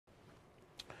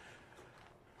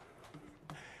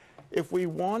If we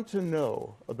want to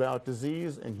know about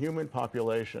disease in human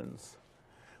populations,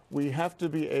 we have to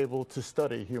be able to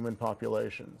study human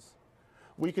populations.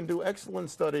 We can do excellent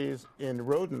studies in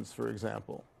rodents, for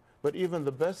example, but even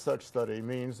the best such study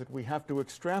means that we have to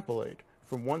extrapolate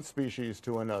from one species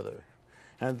to another,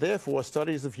 and therefore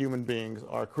studies of human beings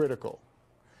are critical.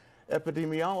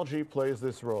 Epidemiology plays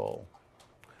this role.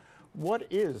 What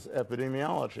is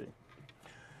epidemiology?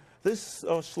 This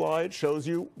slide shows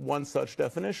you one such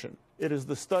definition. It is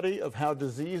the study of how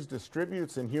disease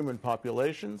distributes in human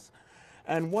populations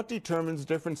and what determines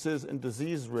differences in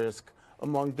disease risk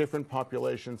among different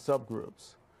population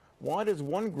subgroups. Why does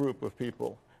one group of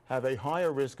people have a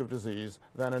higher risk of disease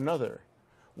than another?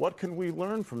 What can we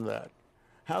learn from that?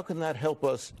 How can that help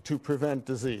us to prevent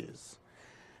disease?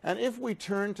 And if we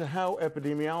turn to how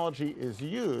epidemiology is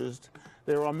used,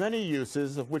 there are many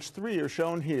uses, of which 3 are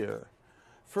shown here.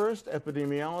 First,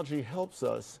 epidemiology helps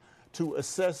us to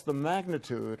assess the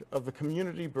magnitude of the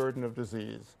community burden of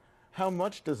disease. How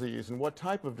much disease and what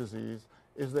type of disease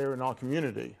is there in our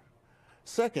community?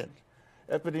 Second,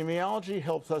 epidemiology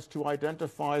helps us to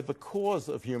identify the cause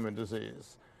of human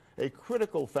disease, a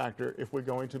critical factor if we're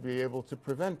going to be able to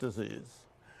prevent disease.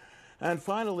 And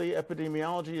finally,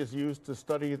 epidemiology is used to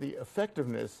study the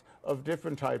effectiveness of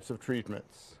different types of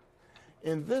treatments.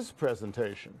 In this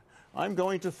presentation, I'm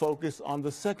going to focus on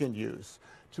the second use,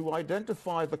 to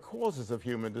identify the causes of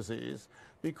human disease,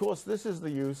 because this is the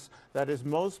use that is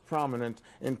most prominent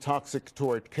in toxic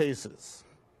tort cases.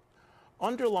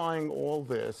 Underlying all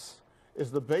this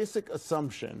is the basic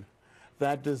assumption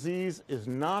that disease is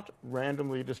not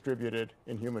randomly distributed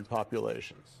in human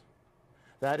populations.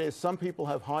 That is, some people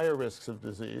have higher risks of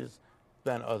disease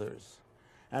than others.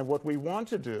 And what we want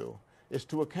to do is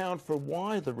to account for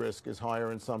why the risk is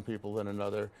higher in some people than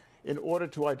another in order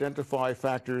to identify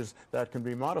factors that can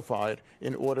be modified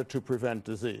in order to prevent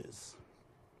disease.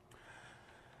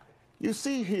 You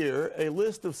see here a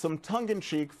list of some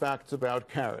tongue-in-cheek facts about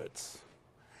carrots.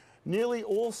 Nearly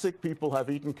all sick people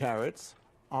have eaten carrots.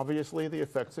 Obviously, the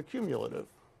effects are cumulative.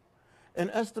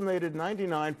 An estimated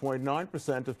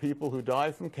 99.9% of people who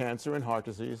die from cancer and heart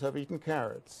disease have eaten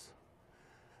carrots.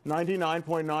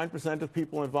 99.9% of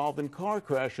people involved in car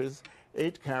crashes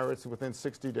ate carrots within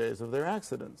 60 days of their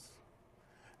accidents.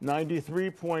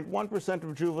 93.1%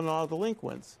 of juvenile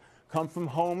delinquents come from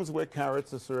homes where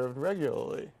carrots are served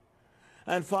regularly.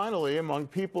 And finally, among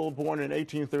people born in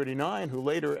 1839 who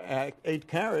later ate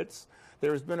carrots,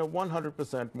 there has been a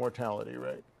 100% mortality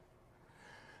rate.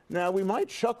 Now, we might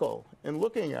chuckle in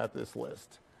looking at this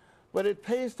list, but it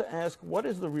pays to ask, what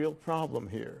is the real problem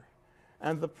here?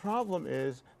 And the problem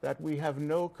is that we have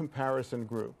no comparison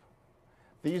group.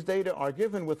 These data are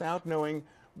given without knowing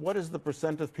what is the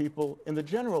percent of people in the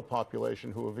general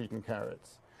population who have eaten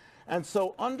carrots. And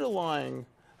so underlying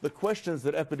the questions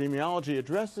that epidemiology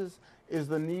addresses is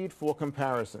the need for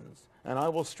comparisons. And I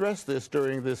will stress this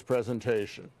during this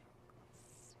presentation.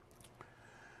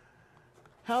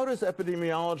 How does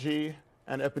epidemiology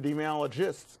and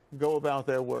epidemiologists go about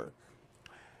their work?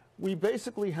 We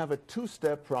basically have a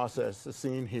two-step process as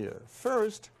seen here.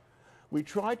 First, we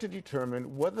try to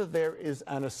determine whether there is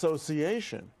an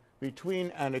association between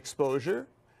an exposure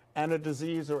and a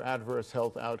disease or adverse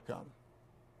health outcome.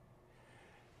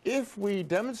 If we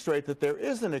demonstrate that there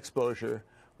is an exposure,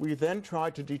 we then try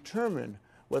to determine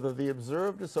whether the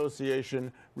observed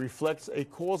association reflects a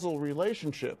causal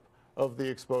relationship of the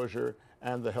exposure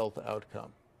and the health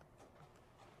outcome.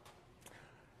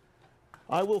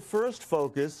 I will first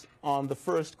focus on the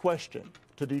first question,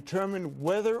 to determine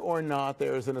whether or not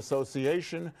there is an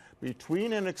association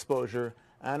between an exposure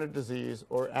and a disease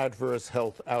or adverse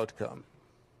health outcome.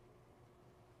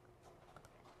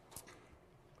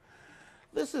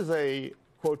 This is a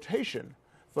quotation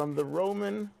from the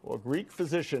Roman or Greek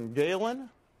physician Galen,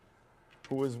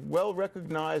 who was well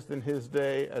recognized in his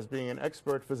day as being an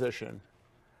expert physician.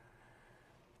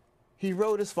 He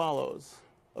wrote as follows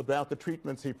about the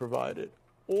treatments he provided.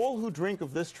 All who drink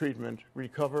of this treatment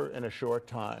recover in a short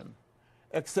time,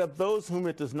 except those whom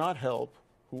it does not help,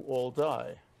 who all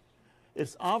die.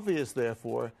 It's obvious,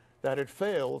 therefore, that it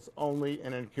fails only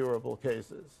in incurable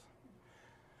cases.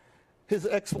 His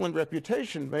excellent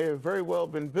reputation may have very well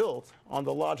been built on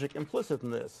the logic implicit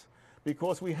in this,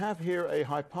 because we have here a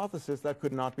hypothesis that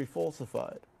could not be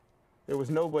falsified. There was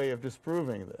no way of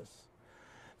disproving this.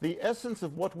 The essence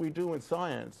of what we do in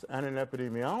science and in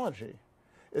epidemiology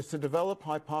is to develop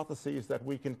hypotheses that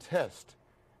we can test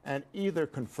and either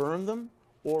confirm them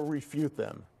or refute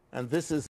them. And this is